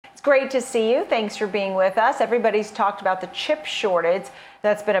It's great to see you. Thanks for being with us. Everybody's talked about the chip shortage.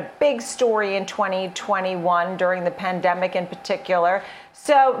 That's been a big story in 2021 during the pandemic in particular.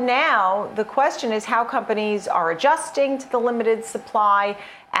 So now the question is how companies are adjusting to the limited supply.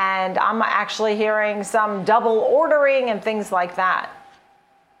 And I'm actually hearing some double ordering and things like that.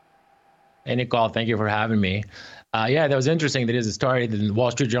 Hey, Nicole, thank you for having me. Yeah, that was interesting. There is a story in the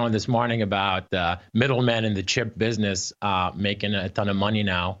Wall Street Journal this morning about middlemen in the chip business making a ton of money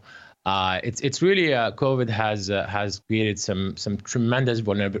now. It's really COVID has created some tremendous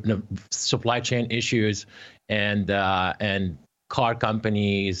supply chain issues, and car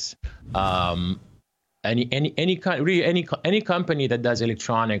companies, any company that does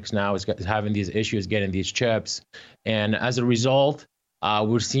electronics now is having these issues getting these chips, and as a result,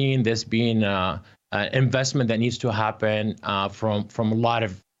 we're seeing this being investment that needs to happen from a lot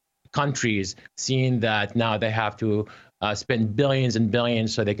of countries, seeing that now they have to spend billions and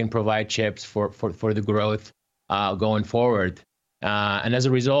billions so they can provide chips for the growth going forward. And as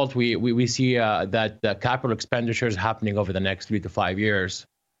a result, we see that the capital expenditures happening over the next 3 to 5 years.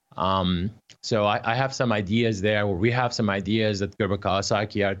 So I have some ideas there, or we have some ideas at Gerber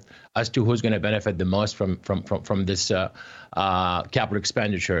Kawasaki as to who's going to benefit the most from this capital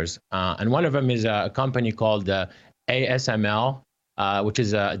expenditures. And one of them is a company called ASML, which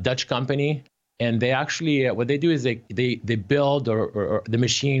is a Dutch company. And they actually, what they do is they build or the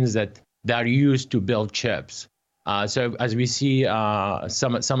machines that are used to build chips. So as we see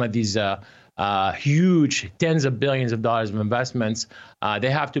some of these huge tens of billions of dollars of investments,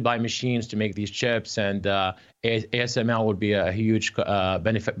 they have to buy machines to make these chips, and ASML would be a huge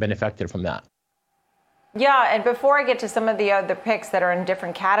benefactor from that. Yeah, and before I get to some of the other picks that are in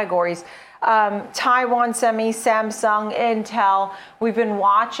different categories, Taiwan Semi, Samsung, Intel, we've been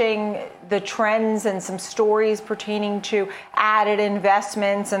watching the trends and some stories pertaining to added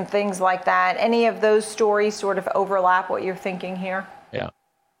investments and things like that. Any of those stories sort of overlap what you're thinking here? Yeah.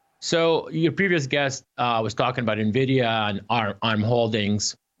 So your previous guest was talking about NVIDIA and ARM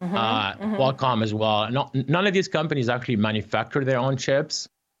Holdings, Qualcomm as well. None of these companies actually manufacture their own chips.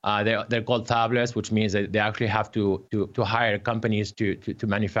 They're called fabless, which means that they actually have to hire companies to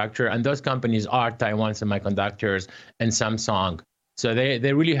manufacture. And those companies are Taiwan Semiconductors and Samsung. So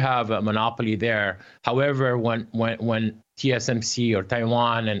they really have a monopoly there. However, when TSMC or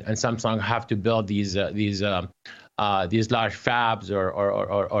Taiwan and Samsung have to build these large fabs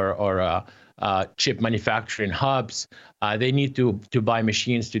or chip manufacturing hubs, they need to buy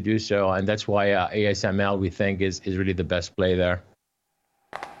machines to do so. And that's why ASML, we think, is really the best play there.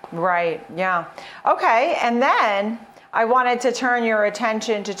 Right, yeah. Okay, and then I wanted to turn your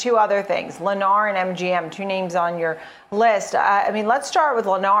attention to two other things, Lennar and MGM, two names on your list. I mean, let's start with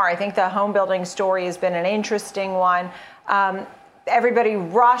Lennar. I think the home building story has been an interesting one. Everybody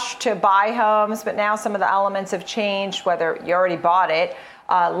rushed to buy homes, but now some of the elements have changed, whether you already bought it.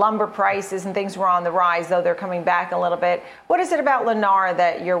 Lumber prices and things were on the rise, though they're coming back a little bit. What is it about Lennar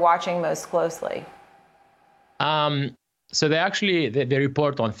that you're watching most closely? So they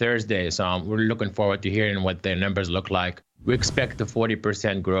report on Thursday, so we're looking forward to hearing what their numbers look like. We expect a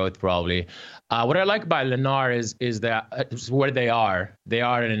 40% growth probably. What I like about Lennar is that where they are. They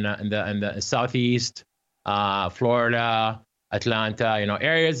are in the southeast, Florida, Atlanta,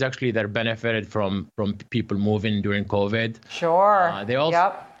 areas actually that benefited from people moving during COVID. Sure. They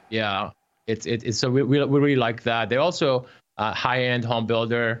also, yeah, it's so we really like that. They're also a high-end home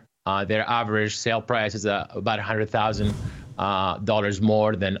builder. Their average sale price is about $100,000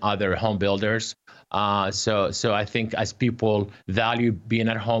 more than other home builders. So I think as people value being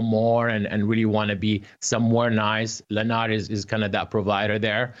at home more and really want to be somewhere nice, Lennar is kind of that provider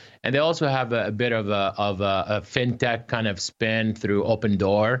there. And they also have a bit of a fintech kind of spin through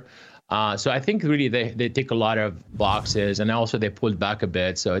Opendoor. So I think really they tick a lot of boxes, and also they pulled back a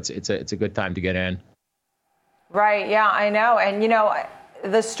bit. So it's a good time to get in. Right. Yeah, I know. And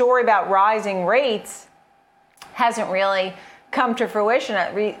the story about rising rates hasn't really come to fruition,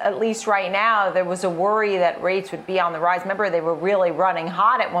 at least right now. There was a worry that rates would be on the rise. Remember, they were really running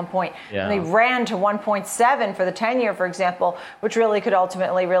hot at one point. Yeah. And they ran to 1.7 for the 10-year, for example, which really could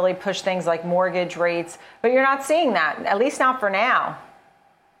ultimately really push things like mortgage rates. But you're not seeing that, at least not for now.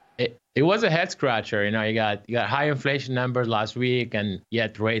 It was a head scratcher. You got high inflation numbers last week, and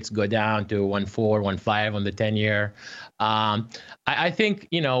yet rates go down to 1.4, 1.5 on the 10-year. I think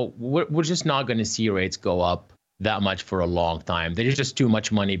we're just not going to see rates go up that much for a long time. There's just too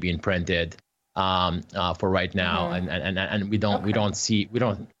much money being printed for right now, and we don't see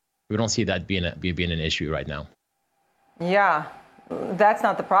that being an issue right now. Yeah. that's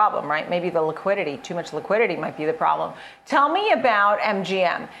not the problem, right? Maybe the liquidity, too much liquidity might be the problem. Tell me about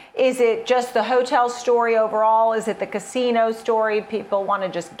MGM. Is it just the hotel story overall? Is it the casino story? People want to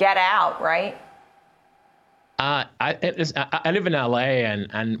just get out, right? I live in LA,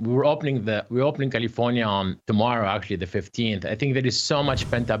 and we're opening California on tomorrow, actually the 15th. I think there is so much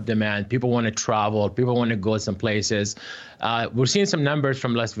pent up demand. People want to travel. People want to go some places. We're seeing some numbers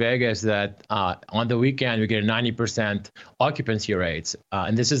from Las Vegas that on the weekend we get a 90% occupancy rates,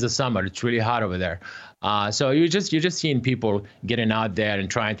 and this is the summer. It's really hot over there. So you're just seeing people getting out there and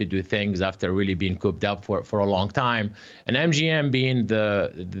trying to do things after really being cooped up for a long time. And MGM being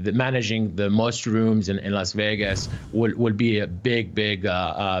the managing the most rooms in Las Vegas will be a big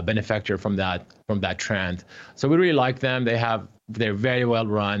benefactor from that trend. So we really like them. They're very well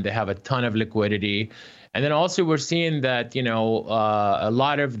run. They have a ton of liquidity. And then also we're seeing that, a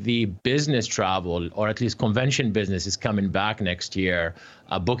lot of the business travel, or at least convention business, is coming back next year.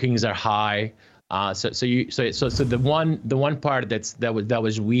 Bookings are high. So the one part that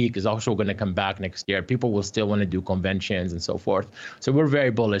was weak is also going to come back next year. People will still want to do conventions and so forth. So we're very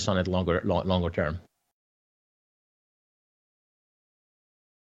bullish on it longer term.